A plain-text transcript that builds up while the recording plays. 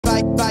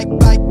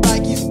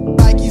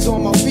Bikeys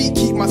on my feet,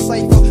 keep my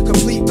cipher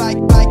complete.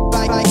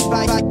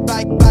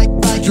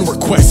 You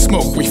request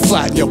smoke, we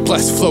flatten your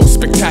blessed flow.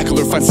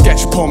 Spectacular, fun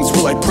sketch poems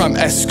will I prom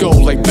esco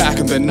like back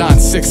in the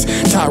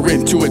 9-6.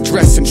 Tyrant to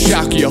address and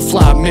shock you. A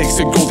fly mix,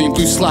 a goldie and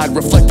blue slide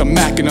reflect the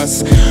Mac in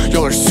us.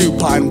 Y'all are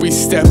supine, we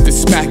step to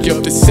smack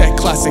you. The set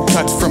classic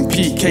cuts from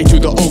PK to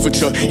the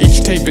overture.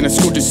 Each tape in a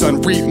scorch's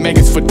sun reap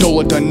Megan's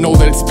Fadola done. Know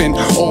that it's been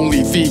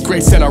only the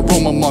greats that I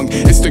roam among.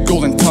 It's the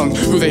golden tongue,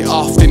 who they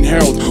often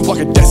herald. Walk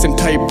a descent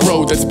type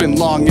road that's been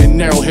long and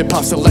narrow.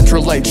 Hip-hop's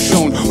electrolyte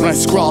shown when I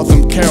scrawl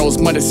them carols.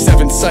 Minus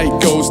 7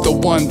 psychos,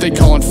 the one they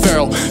callin'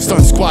 feral.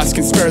 Stun squads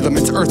can spare them,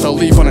 it's earth I'll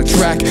leave on a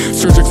track.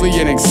 Surgically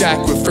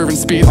inexact with fervent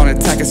speed on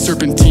attack. A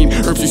serpentine,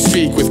 herbs you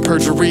speak with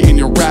perjury in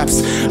your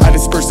raps. I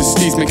disperse the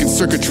steeds, making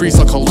circuitries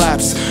I'll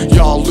collapse.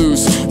 Y'all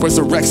lose,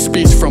 resurrect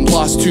speech from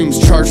lost tombs.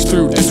 Charge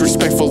through,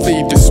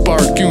 disrespectfully dispar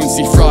goons.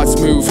 See frauds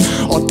move,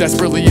 all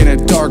desperately in a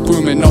dark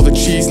room. And all the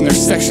cheese in their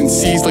section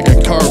seized like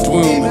a carved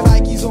womb.